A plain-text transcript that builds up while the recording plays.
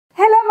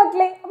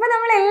മക്കളെ, അപ്പോൾ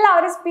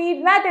നമ്മളെല്ലാവരും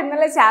സ്പീഡ് മാത്ത്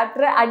എന്നുള്ള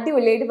ചാപ്റ്റർ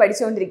അടിപൊളിയായിട്ട്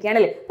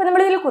പഠിച്ചുകൊണ്ടിരിക്കുകയാണല്ലേ. അപ്പോൾ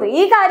നമ്മളിതിൽ കുറേ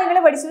കാര്യങ്ങൾ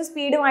പഠിച്ചു,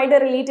 സ്പീഡുമായിട്ട്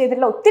റിലേറ്റ്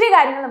ചെയ്തിട്ടുള്ള ഒത്തിരി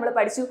കാര്യങ്ങൾ നമ്മൾ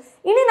പഠിച്ചു.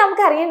 ഇനി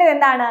നമുക്ക് അറിയേണ്ടത്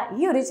എന്താണ്,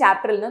 ഈ ഒരു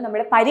ചാപ്റ്ററിൽ നിന്ന്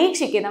നമ്മുടെ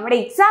പരീക്ഷയ്ക്ക്, നമ്മുടെ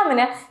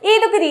എക്സാമിന്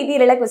ഏതൊക്കെ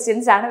രീതിയിലുള്ള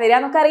ക്വസ്റ്റ്യൻസ് ആണ് വരിക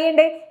എന്നൊക്കെ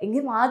അറിയണ്ടേ.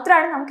 എങ്കിൽ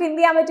മാത്രമാണ് നമുക്ക് എന്ത്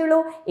ചെയ്യാൻ പറ്റുള്ളൂ,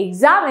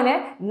 എക്സാമിന്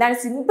എന്താണ്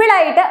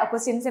സിമ്പിളായിട്ട്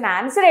ക്വസ്റ്റ്യൻസിന്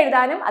ആൻസർ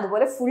എഴുതാനും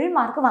അതുപോലെ ഫുൾ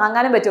മാർക്ക്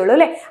വാങ്ങാനും പറ്റുള്ളൂ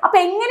അല്ലേ. അപ്പോൾ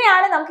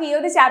എങ്ങനെയാണ് നമുക്ക് ഈ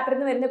ഒരു ചാപ്റ്ററിൽ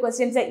നിന്ന് വരുന്ന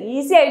ക്വസ്റ്റ്യൻസ്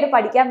ഈസി ആയിട്ട്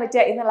പഠിക്കാൻ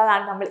പറ്റുക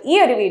എന്നുള്ളതാണ് നമ്മൾ ഈ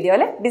ഒരു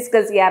വീഡിയോയിൽ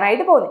ഡിസ്കസ്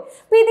ചെയ്യാനായിട്ട് പോകുന്നത്.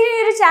 അപ്പോൾ ഇതിൽ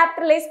ഒരു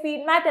ചാപ്റ്ററിലെ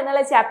സ്പീഡ് മാത്ത്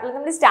എന്നുള്ള ചാപ്റ്ററിൽ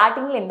നമ്മൾ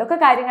സ്റ്റാർട്ടിങ്ങിൽ എന്തൊക്കെ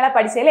കാര്യങ്ങളാണ്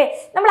പഠിച്ചല്ലേ.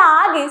 നമ്മൾ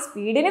ആകെ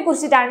സ്പീഡിനെ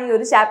കുറിച്ചിട്ടാണ് ഈ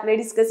ഒരു ചാപ്റ്ററിൽ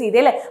ഡിസ്കസ്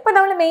ചെയ്തല്ലേ. അപ്പോൾ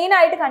നമ്മൾ മെയിൻ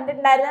ആയിട്ട്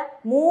കണ്ടിട്ടുണ്ടായിരുന്ന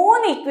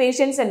 3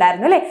 ഇക്വേഷൻസ്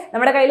ഉണ്ടായിരുന്നു അല്ലേ.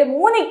 നമ്മുടെ കയ്യിൽ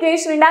 3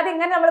 ഇക്വേഷൻ ഉണ്ട്.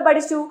 അതെങ്ങനെ നമ്മൾ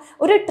പഠിച്ചു,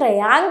 ഒരു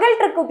ട്രയാങ്കിൾ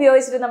ട്രിക്ക്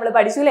ഉപയോഗിച്ചിട്ട് നമ്മൾ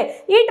പഠിച്ചു അല്ലേ.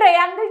 ഈ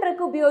ട്രയാങ്കിൾ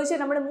ട്രിക്ക് ഉപയോഗിച്ച്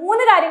നമ്മൾ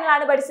 3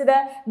 കാര്യങ്ങളാണ് പഠിച്ചത്.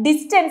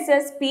 ഡിസ്റ്റൻസ്,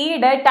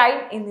 സ്പീഡ്, ടൈം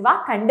എന്നിവ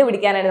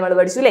കണ്ടുപിടിക്കാനായിട്ട് നമ്മൾ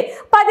പഠിച്ചു അല്ലേ.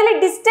 അപ്പൊ അതിൽ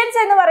ഡിസ്റ്റൻസ്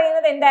എന്ന്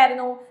പറയുന്നത്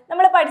എന്തായിരുന്നു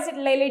നമ്മൾ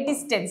പഠിച്ചിട്ടുള്ളതിൽ,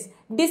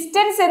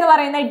 ഡിസ്റ്റൻസ് എന്ന്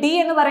പറയുന്ന ഡി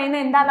എന്ന്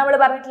പറയുന്നത് എന്താ നമ്മൾ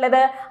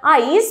പറഞ്ഞിട്ടുള്ളത്,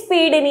 ഈ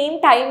സ്പീഡിനെയും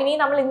ടൈമിനെയും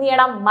നമ്മൾ എന്ത്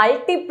ചെയ്യണം,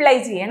 മൾട്ടിപ്ലൈ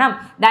ചെയ്യണം.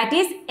 That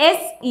is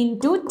S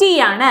into T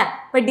ആണ്.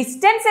 അപ്പൊ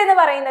ഡിസ്റ്റൻസ് എന്ന്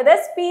പറയുന്നത്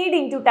സ്പീഡ്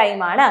ഇൻറ്റു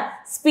ടൈം ആണ്.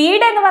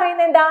 സ്പീഡ് എന്ന്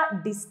പറയുന്നത് എന്താ,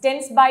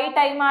 ഡിസ്റ്റൻസ് ബൈ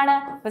ടൈം ആണ്.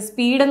 അപ്പൊ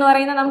സ്പീഡ് എന്ന്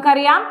പറയുന്നത്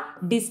നമുക്കറിയാം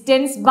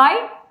ഡിസ്റ്റൻസ് ബൈ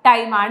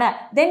ടൈം ആണ്.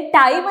 ദെൻ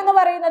ടൈം എന്ന്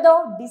പറയുന്നതോ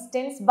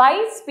ഡിസ്റ്റൻസ് ബൈ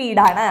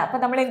സ്പീഡ് ആണ്. അപ്പൊ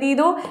നമ്മൾ എന്ത്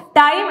ചെയ്തു,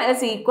 time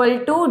is equal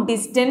to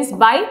distance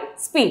by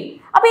speed.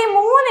 അപ്പൊ ഈ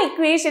 3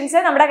 ഇക്വേഷൻസ്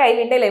നമ്മുടെ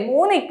കയ്യിലുണ്ട് അല്ലേ.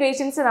 3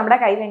 ഇക്വേഷൻസ് നമ്മുടെ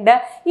കയ്യിലുണ്ട്.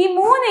 ഈ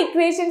 3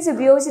 ഇക്വേഷൻസ്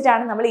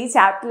ഉപയോഗിച്ചിട്ടാണ് നമ്മൾ ഈ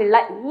ചാപ്റ്ററിലുള്ള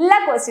എല്ലാ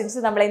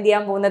ക്വസ്റ്റ്യൻസും നമ്മൾ എന്ത്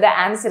ചെയ്യാൻ പോകുന്നത്,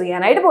 ആൻസർ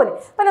ചെയ്യാനായിട്ട് പോകുന്നത്.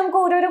 അപ്പൊ നമുക്ക്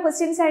ഓരോരോ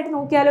ക്വസ്റ്റ്യൻസ് ആയിട്ട്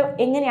നോക്കിയാലോ,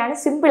 എങ്ങനെയാണ്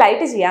സിമ്പിൾ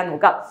ആയിട്ട് ചെയ്യാൻ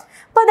നോക്കാം.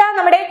 അപ്പൊ അതാ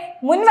നമ്മുടെ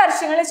മുൻ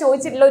വർഷങ്ങളിൽ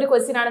ചോദിച്ചിട്ടുള്ള ഒരു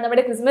ക്വസ്റ്റ്യൻ ആണ്,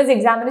 നമ്മുടെ ക്രിസ്മസ്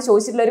എക്സാമിന്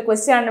ചോദിച്ചിട്ടുള്ള ഒരു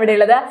ക്വസ്റ്റ്യൻ ആണ് ഇവിടെ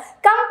ഉള്ളത്.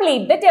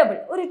 Complete the table.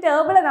 ഒരു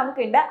ടേബിൾ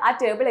നമുക്കുണ്ട്, ആ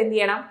ടേബിൾ എന്ത്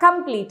ചെയ്യണം,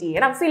 കംപ്ലീറ്റ്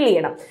ചെയ്യണം, ഫിൽ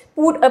ചെയ്യണം,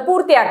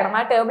 പൂർത്തിയാക്കണം.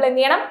 ആ ടേബിൾ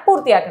എന്ത് ചെയ്യണം,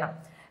 പൂർത്തിയാക്കണം.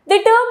 The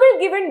table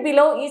given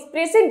below is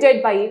presented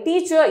by a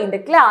teacher in the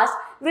class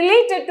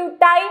related to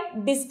time,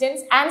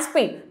 distance and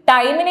speed.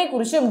 ടൈമിനെ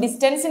കുറിച്ചും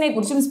ഡിസ്റ്റൻസിനെ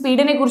കുറിച്ചും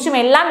സ്പീഡിനെ കുറിച്ചും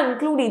എല്ലാം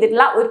ഇൻക്ലൂഡ്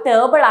ചെയ്തിട്ടുള്ള ഒരു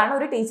ടേബിൾ ആണ്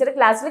ഒരു ടീച്ചർ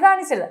ക്ലാസ്സിൽ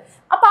കാണിച്ചത്.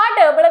 അപ്പൊ ആ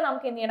ടേബിൾ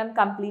നമുക്ക് എന്ത് ചെയ്യണം,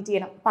 കംപ്ലീറ്റ്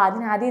ചെയ്യണം. അപ്പൊ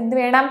അതിനാദ്യം എന്ത്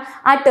വേണം,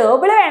 ആ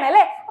ടേബിൾ വേണം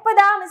അല്ലേ. അപ്പൊ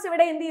ദാ മിസ്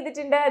ഇവിടെ എന്ത്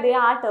ചെയ്തിട്ടുണ്ട്, അതേ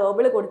ആ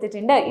ടേബിൾ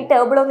കൊടുത്തിട്ടുണ്ട്. ഈ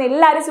ടേബിൾ ഒന്ന്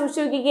എല്ലാവരും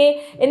സൂക്ഷിച്ചു നോക്കിക്കേ.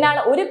 എന്താണ്,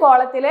 ഒരു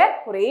കോളത്തില്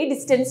കുറേ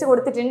ഡിസ്റ്റൻസ്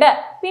കൊടുത്തിട്ടുണ്ട്,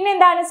 പിന്നെ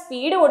എന്താണ്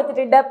സ്പീഡ്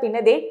കൊടുത്തിട്ടുണ്ട്,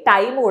 പിന്നെ ദേ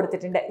ടൈം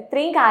കൊടുത്തിട്ടുണ്ട്.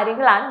 ഇത്രയും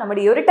കാര്യങ്ങളാണ്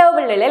നമ്മുടെ ഈ ഒരു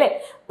ടേബിളിലുള്ള അല്ലേ.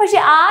 പക്ഷെ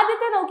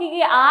ആദ്യത്തെ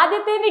നോക്കിക്കേ,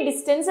 ആദ്യത്തെ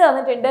ഡിസ്റ്റൻസ്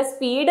തന്നിട്ടുണ്ട്,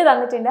 സ്പീഡ്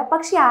തന്നിട്ടുണ്ട്,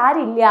 പക്ഷെ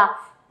ആരില്ല,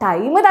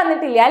 ടൈം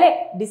തന്നിട്ടില്ല അല്ലെ.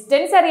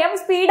 ഡിസ്റ്റൻസ് അറിയാം,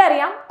 സ്പീഡ്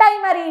അറിയാം, ടൈം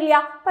അറിയില്ല.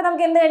 അപ്പൊ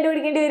നമുക്ക് എന്ത്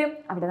കണ്ടുപിടിക്കേണ്ടി വരും,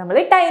 അവിടെ നമ്മൾ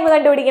ടൈം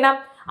കണ്ടുപിടിക്കണം.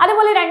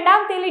 അതുപോലെ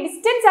രണ്ടാമത്തേൽ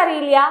ഡിസ്റ്റൻസ്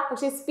അറിയില്ല,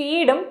 പക്ഷെ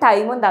സ്പീഡും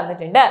ടൈമും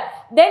തന്നിട്ടുണ്ട്.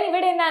 ദെൻ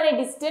ഇവിടെ എന്താണ്,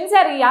 ഡിസ്റ്റൻസ്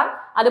അറിയാം,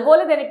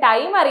 അതുപോലെ തന്നെ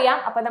ടൈം അറിയാം.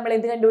 അപ്പൊ നമ്മൾ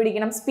എന്ത്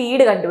കണ്ടുപിടിക്കണം,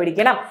 സ്പീഡ്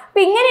കണ്ടുപിടിക്കണം.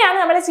 അപ്പൊ ഇങ്ങനെയാണ്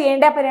നമ്മൾ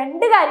ചെയ്യേണ്ടത്. അപ്പൊ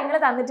 2 കാര്യങ്ങൾ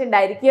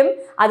തന്നിട്ടുണ്ടായിരിക്കും,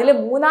 അതിൽ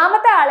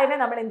മൂന്നാമത്തെ ആളിനെ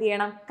നമ്മൾ എന്ത്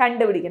ചെയ്യണം,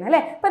 കണ്ടുപിടിക്കണം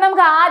അല്ലെ. അപ്പൊ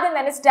നമുക്ക് ആദ്യം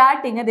തന്നെ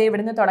സ്റ്റാർട്ടിങ് ദേ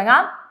ഇവിടുന്ന്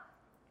തുടങ്ങാം.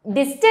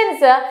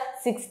 ഡിസ്റ്റൻസ്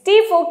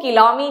 64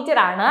 കിലോമീറ്റർ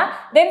ആണ്.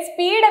 ദെൻ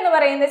സ്പീഡ് എന്ന്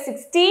പറയുന്നത്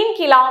 16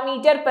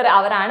 കിലോമീറ്റർ പെർ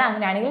അവർ ആണ്.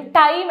 അങ്ങനെയാണെങ്കിൽ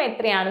ടൈം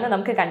എത്രയാണെന്ന്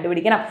നമുക്ക്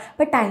കണ്ടുപിടിക്കണം.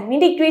 അപ്പൊ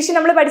ടൈമിന്റെ ഇക്വേഷൻ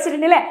നമ്മൾ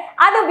പഠിച്ചിട്ടുണ്ടല്ലേ,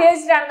 അത്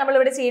ഉപയോഗിച്ചിട്ടാണ് നമ്മൾ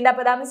ഇവിടെ ചെയ്യേണ്ടത്.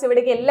 അപ്പൊ മിസ്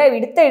ഇവിടേക്ക് എല്ലാം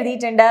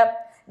എടുത്തെഴുതിയിട്ടുണ്ട്.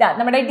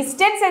 നമ്മുടെ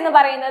ഡിസ്റ്റൻസ് എന്ന്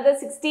പറയുന്നത്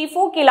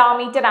 64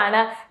 കിലോമീറ്റർ ആണ്.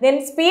 ദെൻ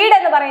സ്പീഡ്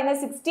എന്ന് പറയുന്നത്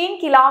 16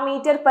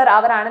 കിലോമീറ്റർ പെർ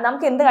അവർ ആണ്.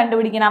 നമുക്ക് എന്ത്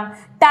കണ്ടുപിടിക്കണം,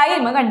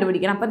 ടൈം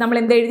കണ്ടുപിടിക്കണം. അപ്പൊ നമ്മൾ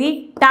എന്ത് എഴുതി,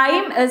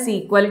 ടൈം ഇസ്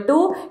ഈക്വൽ ടു,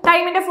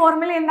 ടൈമിന്റെ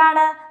ഫോർമുല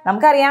എന്താണ്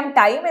നമുക്കറിയാം,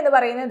 ടൈം എന്ന്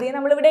പറയുന്നത്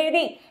നമ്മൾ ഇവിടെ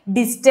എഴുതി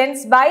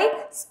ഡിസ്റ്റൻസ് ബൈ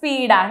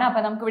സ്പീഡ് ആണ്.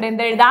 അപ്പൊ നമുക്ക് ഇവിടെ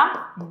എന്ത് എഴുതാം,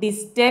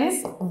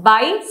 distance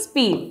by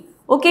speed.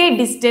 Okay,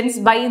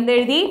 distance by എന്ത്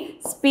എഴുതി,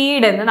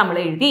 സ്പീഡ് എന്ന് നമ്മൾ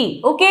എഴുതി.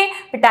 Okay,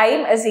 time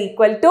is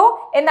equal to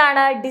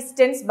എന്താണ്,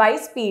 ഡിസ്റ്റൻസ് ബൈ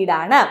സ്പീഡ്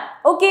ആണ്.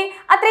 ഓക്കെ,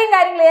 അത്രയും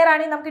കാര്യം ക്ലിയർ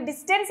ആണെങ്കിൽ നമുക്ക്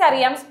ഡിസ്റ്റൻസ്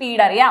അറിയാം,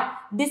 സ്പീഡ് അറിയാം.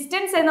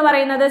 ഡിസ്റ്റൻസ് എന്ന്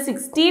പറയുന്നത്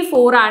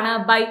 64 ആണ്,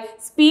 ബൈ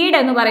സ്പീഡ്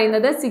എന്ന്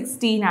പറയുന്നത്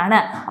 16 ആണ്.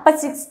 അപ്പൊ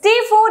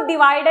 64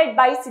 ഡിവൈഡഡ്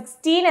ബൈ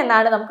 16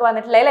 എന്നാണ് നമുക്ക്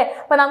വന്നിട്ടുള്ളത് അല്ലേ.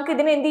 അപ്പൊ നമുക്ക്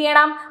ഇതിനെ എന്ത്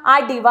ചെയ്യണം,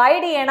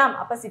 ഡിവൈഡ് ചെയ്യണം.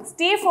 അപ്പൊ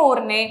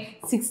 64നെ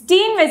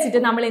 16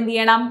 വെച്ചിട്ട് നമ്മൾ എന്ത്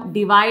ചെയ്യണം,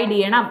 ഡിവൈഡ്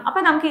ചെയ്യണം.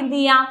 അപ്പൊ നമുക്ക് എന്ത്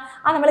ചെയ്യാം,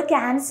 നമ്മൾ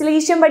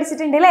ക്യാൻസലേഷൻ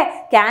പഠിച്ചിട്ടുണ്ട് അല്ലേ.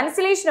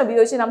 ക്യാൻസലേഷൻ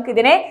ഉപയോഗിച്ച് നമുക്ക്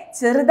ഇതിനെ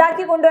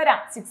ചെറുതാക്കി കൊണ്ടുവരാം.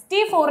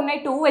 64നെ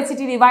 2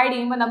 വെച്ചിട്ട് ഡിവൈഡ്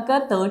ചെയ്യുമ്പോൾ നമുക്ക്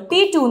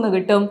 32 എന്ന്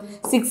കിട്ടും,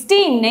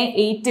 16നെ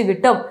 8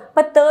 കിട്ടും.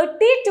 അപ്പൊ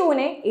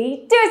 32നെ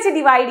 8 വെച്ച്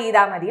ഡിവൈഡ്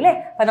ചെയ്താൽ മതി അല്ലേ.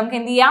 അപ്പൊ നമുക്ക്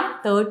എന്ത് ചെയ്യാം,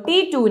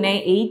 32നെ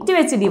 8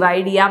 വെച്ച്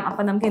ഡിവൈഡ് ചെയ്യാം.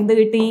 അപ്പൊ നമുക്ക് എന്ത്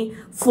കിട്ടി,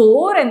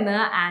 4 എന്ന്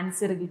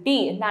ആൻസർ കിട്ടി.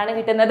 എന്താണ്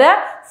കിട്ടുന്നത്,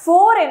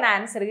 4 എന്ന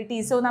ആൻസർ കിട്ടി.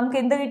 സോ നമുക്ക്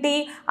എന്ത് കിട്ടി,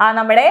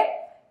 നമ്മുടെ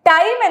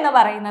ടൈം എന്ന്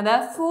പറയുന്നത്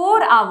 4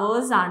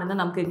 hours ആണെന്ന്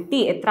നമുക്ക് കിട്ടി.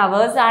 എത്ര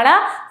അവേഴ്സ് ആണ്,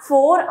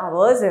 4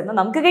 hours എന്ന്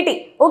നമുക്ക് കിട്ടി.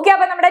 ഓക്കെ,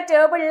 അപ്പൊ നമ്മുടെ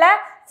ടേബിളില്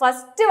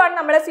ഫസ്റ്റ് വൺ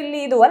നമ്മൾ ഫിൽ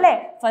ചെയ്തു അല്ലെ.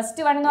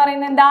 ഫസ്റ്റ് വൺ എന്ന്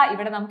പറയുന്നത് എന്താ,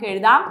 ഇവിടെ നമുക്ക്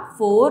എഴുതാം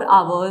 4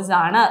 hours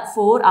ആണ്.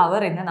 4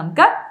 hour എന്ന്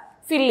നമുക്ക്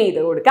ഫിൽ ചെയ്ത്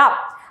കൊടുക്കാം.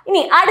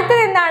 ഇനി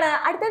അടുത്തത് എന്താണ്,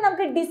 അടുത്തത്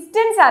നമുക്ക്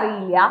ഡിസ്റ്റൻസ്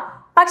അറിയില്ല,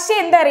 പക്ഷെ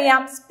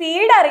എന്തറിയാം,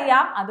 സ്പീഡ്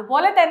അറിയാം,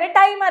 അതുപോലെ തന്നെ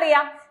ടൈം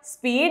അറിയാം.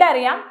 സ്പീഡ്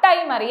അറിയാം,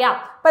 ടൈം അറിയാം.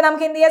 അപ്പൊ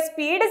നമുക്ക് എന്ത് ചെയ്യാം,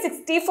 സ്പീഡ്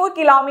 64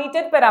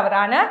 കിലോമീറ്റർ പെർ അവർ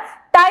ആണ്,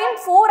 ടൈം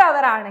 4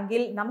 hour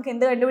ആണെങ്കിൽ നമുക്ക്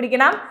എന്ത്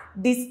കണ്ടുപിടിക്കണം,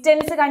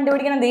 ഡിസ്റ്റൻസ്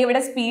കണ്ടുപിടിക്കണം. ദേ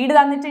ഇവിടെ സ്പീഡ്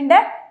തന്നിട്ടുണ്ട്,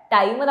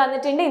 ടൈം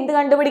തന്നിട്ടുണ്ട്, എന്ത്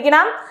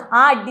കണ്ടുപിടിക്കണം?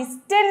 ആ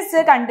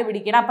ഡിസ്റ്റൻസ്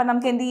കണ്ടുപിടിക്കണം. അപ്പൊ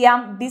നമുക്ക് എന്ത് ചെയ്യാം?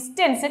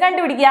 ഡിസ്റ്റൻസ്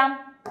കണ്ടുപിടിക്കാം.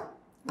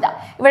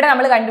 ഇവിടെ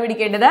നമ്മൾ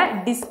കണ്ടുപിടിക്കേണ്ടത്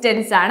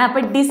ഡിസ്റ്റൻസ് ആണ്. അപ്പൊ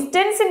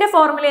ഡിസ്റ്റൻസിന്റെ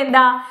ഫോർമുല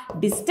എന്താ?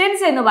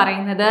 ഡിസ്റ്റൻസ് എന്ന്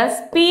പറയുന്നത്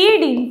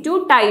സ്പീഡ് ഇൻറ്റു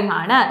ടൈം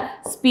ആണ്.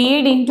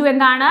 സ്പീഡ് ഇൻറ്റു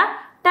എന്താണ്?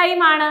 ടൈം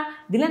ആണ്.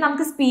 ഇതിൽ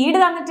നമുക്ക് സ്പീഡ്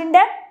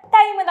തന്നിട്ടുണ്ട്,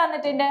 ടൈം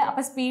തന്നിട്ടുണ്ട്.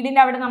 അപ്പൊ സ്പീഡിന്റെ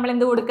അവിടെ നമ്മൾ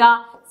എന്ത് കൊടുക്കുക?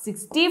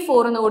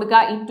 64 എന്ന് കൊടുക്കുക.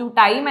 ഇൻറ്റു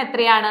ടൈം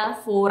എത്രയാണ്?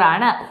 4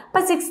 ആണ്. അപ്പൊ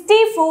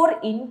 64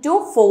 ഇൻറ്റു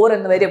 4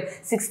 എന്ന് വരും.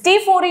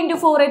 64 ഇൻറ്റു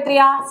 4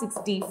 എത്രയാ?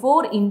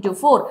 64 into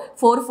 4.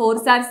 4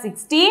 4s are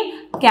 16.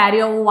 Carry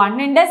over 1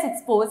 ഉണ്ട്.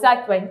 6 4s are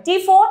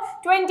 24.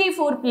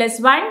 24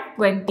 പ്ലസ് 1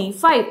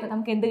 25. അപ്പൊ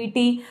നമുക്ക് എന്ത്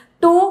കിട്ടി?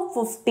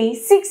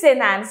 256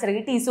 എന്ന ആൻസർ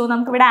കിട്ടി. സോ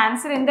നമുക്ക് ഇവിടെ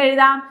ആൻസർ എന്ത്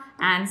എഴുതാം?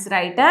 ആൻസർ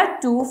ആയിട്ട്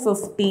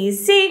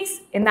 256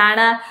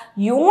 എന്താണ്?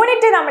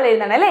 യൂണിറ്റ് നമ്മൾ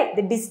എഴുതണം അല്ലേ?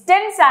 ഇത്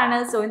ഡിസ്റ്റൻസ് ആണ്.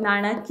 സോ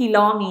എന്താണ്?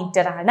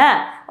 കിലോമീറ്റർ ആണ്.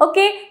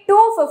 ഓക്കെ,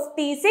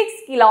 256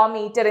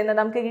 കിലോമീറ്റർ എന്ന്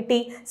നമുക്ക്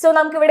കിട്ടി. സോ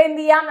നമുക്ക് ഇവിടെ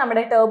എന്ത് ചെയ്യാം?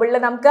 നമ്മുടെ ടേബിളിൽ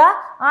നമുക്ക്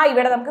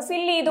ഇവിടെ നമുക്ക്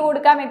ഫില്ല് ചെയ്ത്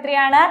കൊടുക്കാം.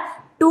 എത്രയാണ്?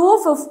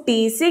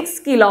 256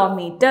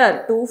 കിലോമീറ്റർ.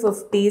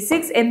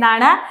 256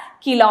 എന്താണ്?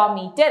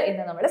 കിലോമീറ്റർ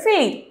എന്ന് നമ്മൾ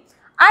ഫില്ല് ചെയ്തു.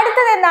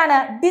 അടുത്തത് എന്താണ്?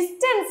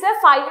 ഡിസ്റ്റൻസ്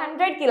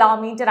 500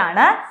 കിലോമീറ്റർ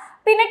ആണ്.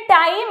 പിന്നെ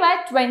ടൈം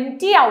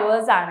 20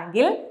 hours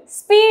ആണെങ്കിൽ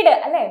സ്പീഡ്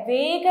അല്ലെ,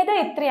 വേഗത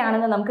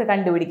എത്രയാണെന്ന് നമുക്ക്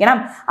കണ്ടുപിടിക്കണം.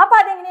 അപ്പൊ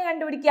അതെങ്ങനെ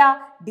കണ്ടുപിടിക്കുക?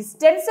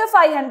 ഡിസ്റ്റൻസ്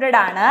 500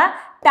 ആണ്,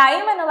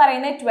 ടൈം എന്ന്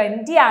പറയുന്നത്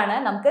 20 ആണ്.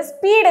 നമുക്ക്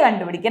സ്പീഡ്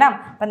കണ്ടുപിടിക്കണം.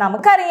 അപ്പൊ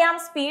നമുക്കറിയാം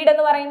സ്പീഡ്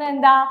എന്ന് പറയുന്നത്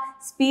എന്താ?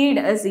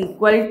 Speed is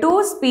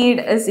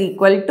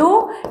equal to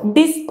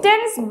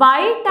distance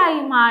by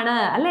time ആണ്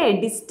അല്ലെ?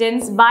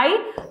 ഡിസ്റ്റൻസ് ബൈ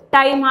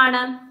ടൈം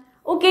ആണ്.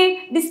 ഓക്കെ,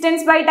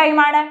 ഡിസ്റ്റൻസ് ബൈ ടൈം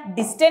ആണ്.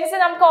 ഡിസ്റ്റൻസ്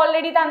നമുക്ക്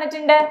ഓൾറെഡി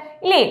തന്നിട്ടുണ്ട്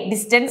ഇല്ലേ?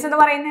 ഡിസ്റ്റൻസ് എന്ന്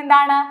പറയുന്നത്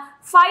എന്താണ്?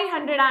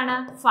 500 ആണ്.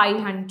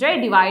 500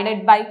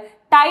 ഡിവൈഡഡ് ബൈ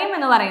ടൈം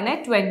എന്ന് പറയുന്നത്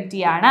 20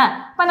 ആണ്.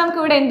 അപ്പൊ നമുക്ക്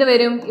ഇവിടെ എന്ത്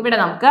വരും? ഇവിടെ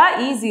നമുക്ക്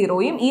ഈ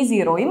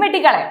സീറോയും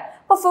വെട്ടിക്കളയാം.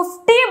 അപ്പൊ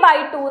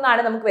 50/2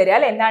 എന്നാണ് നമുക്ക് വരിക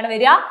അല്ലെ? എന്താണ്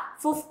വരിക?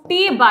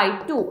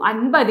 50/2.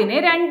 50നെ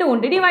 2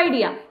 കൊണ്ട് ഡിവൈഡ്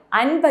ചെയ്യാം.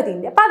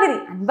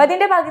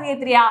 50ന്റെ പകുതി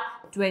എത്രയാ?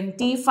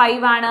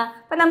 25 ആണ്.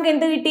 അപ്പൊ നമുക്ക്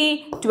എന്ത് കിട്ടി?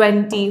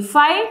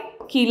 25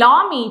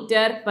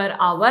 കിലോമീറ്റർ പെർ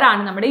അവർ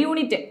ആണ് നമ്മുടെ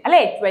യൂണിറ്റ്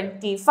അല്ലെ?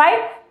 25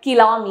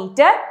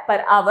 കിലോമീറ്റർ പെർ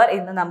അവർ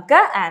എന്ന് നമുക്ക്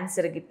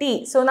ആൻസർ കിട്ടി.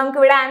 സോ നമുക്ക്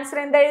ഇവിടെ ആൻസർ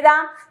എന്ത്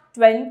എഴുതാം?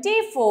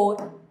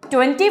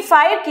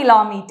 25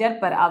 kilometre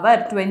per hour.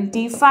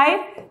 25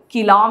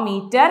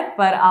 kilometre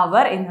per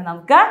hour എന്ന്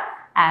നമുക്ക്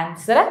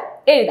ആൻസർ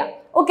എഴുതാം.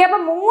 ഓക്കെ, അപ്പൊ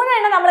 3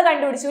 എണ്ണം നമ്മൾ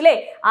കണ്ടുപിടിച്ചു അല്ലേ?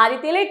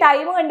 ആദ്യത്തേല്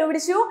ടൈം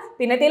കണ്ടുപിടിച്ചു,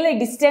 പിന്നത്തേല്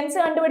ഡിസ്റ്റൻസ്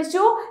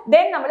കണ്ടുപിടിച്ചു,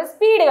 ദെൻ നമ്മൾ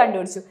സ്പീഡ്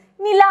കണ്ടുപിടിച്ചു.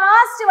 ഇനി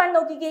ലാസ്റ്റ് വൺ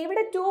നോക്കിക്കേ.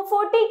 ഇവിടെ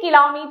 240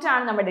 കിലോമീറ്റർ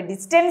ആണ് നമ്മുടെ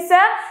ഡിസ്റ്റൻസ്.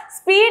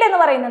 സ്പീഡ് എന്ന്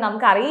പറയുന്നത്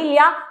നമുക്ക്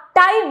അറിയില്ല.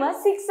 ടൈം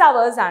 6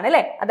 hours ആണ്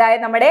അല്ലെ?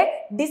 അതായത് നമ്മുടെ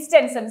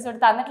ഡിസ്റ്റൻസ്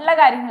തന്നിട്ടുള്ള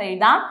കാര്യങ്ങൾ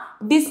എഴുതാം.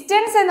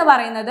 ഡിസ്റ്റൻസ് എന്ന്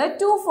പറയുന്നത്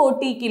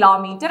 240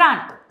 കിലോമീറ്റർ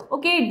ആണ്.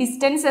 ഓക്കെ,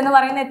 ഡിസ്റ്റൻസ് എന്ന്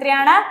പറയുന്നത്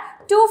എത്രയാണ്?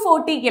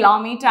 240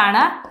 കിലോമീറ്റർ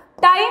ആണ്.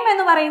 ടൈം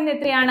എന്ന് പറയുന്നത്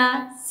എത്രയാണ്?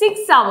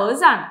 6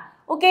 hours ആണ്.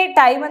 ഓക്കെ,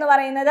 ടൈം എന്ന്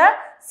പറയുന്നത്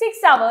 6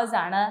 hours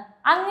ആണ്.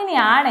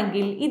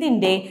 അങ്ങനെയാണെങ്കിൽ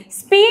ഇതിന്റെ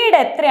സ്പീഡ്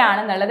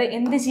എത്രയാണെന്നുള്ളത്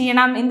എന്ത്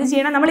ചെയ്യണം?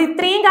 നമ്മൾ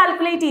ഇത്രയും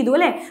കാൽക്കുലേറ്റ് ചെയ്തു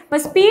അല്ലെ? അപ്പൊ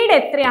സ്പീഡ്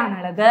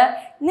എത്രയാണുള്ളത്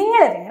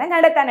നിങ്ങൾ വേണം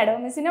കണ്ടെത്താനായിട്ട്.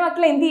 മിസ്സിന്റെ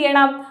മക്കൾ എന്ത്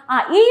ചെയ്യണം?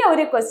 ഈ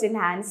ഒരു ക്വസ്റ്റ്യൻ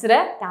ആൻസർ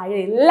താഴെ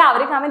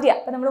എല്ലാവരും കമന്റ് ചെയ്യുക.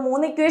 അപ്പൊ നമ്മൾ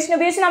 3 ഇക്വേഷൻ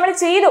ഉപയോഗിച്ച് നമ്മൾ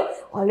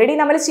ഓൾറെഡി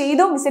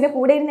ചെയ്തു. മിസ്സിന്റെ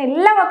കൂടെ ഇരുന്ന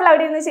എല്ലാ മക്കളും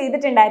അവിടെ ഇരുന്ന്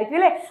ചെയ്തിട്ടുണ്ടായിരിക്കും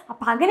അല്ലെ?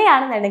 അപ്പൊ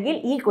അങ്ങനെയാണെന്നുണ്ടെങ്കിൽ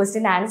ഈ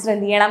ക്വസ്റ്റ്യൻ ആൻസർ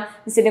എന്ത് ചെയ്യണം?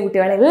 മിസ്സിന്റെ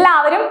കുട്ടികൾ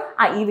എല്ലാവരും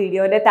ഈ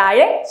വീഡിയോയുടെ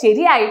താഴെ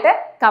ശരിയായിട്ട്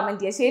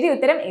കമന്റ് ചെയ്യുക. ശരി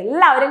ഉത്തരം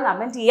എല്ലാവരും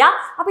കമന്റ്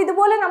ചെയ്യുക. അപ്പൊ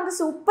ഇതുപോലെ നമുക്ക്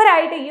സൂപ്പർ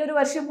ആയിട്ട് ഈ ഒരു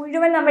വർഷം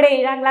മുഴുവൻ നമ്മുടെ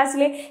 7ാം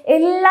ക്ലാസ്സിലെ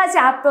എല്ലാ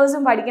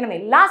ചാപ്റ്റേഴ്സും പഠിക്കണം,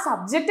 എല്ലാ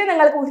സബ്ജക്റ്റും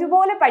നിങ്ങൾക്ക്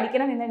ഒരുപോലെ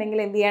പഠിക്കണം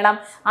എന്നുണ്ടെങ്കിൽ എന്ത് ചെയ്യണം?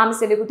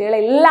 മിസ്സിന്റെ കുട്ടികൾ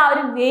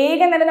എല്ലാവരും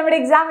വേഗം തന്നെ നമ്മുടെ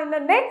എക്സാം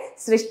ഇന്നത്തെ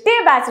സൃഷ്ടി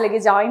ബാച്ചിലേക്ക്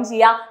ജോയിൻ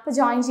ചെയ്യാം. അപ്പോൾ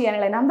ജോയിൻ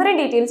ചെയ്യാനുള്ള നമ്പറും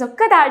ഡീറ്റെയിൽസ്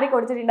ഒക്കെ താഴെ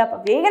കൊടുത്തിട്ടുണ്ട്.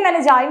 അപ്പോൾ വേഗം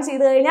തന്നെ ജോയിൻ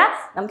ചെയ്ത് കഴിഞ്ഞാൽ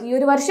നമുക്ക് ഈ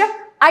ഒരു വർഷം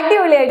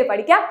അടിപൊളിയായിട്ട്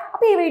പഠിക്കാം.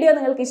 അപ്പോൾ ഈ വീഡിയോ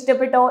നിങ്ങൾക്ക്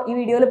ഇഷ്ടപ്പെട്ടോ? ഈ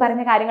വീഡിയോയിൽ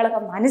പറഞ്ഞ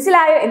കാര്യങ്ങളൊക്കെ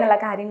മനസ്സിലായോ എന്നുള്ള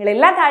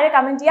കാര്യങ്ങളെല്ലാം താഴെ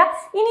കമന്റ്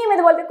ചെയ്യുക. ഇനിയും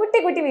ഇതുപോലത്തെ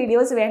കുട്ടി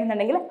വീഡിയോസ്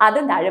വേണമെന്നുണ്ടെങ്കിൽ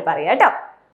അതും താഴെ പറയാം കേട്ടോ.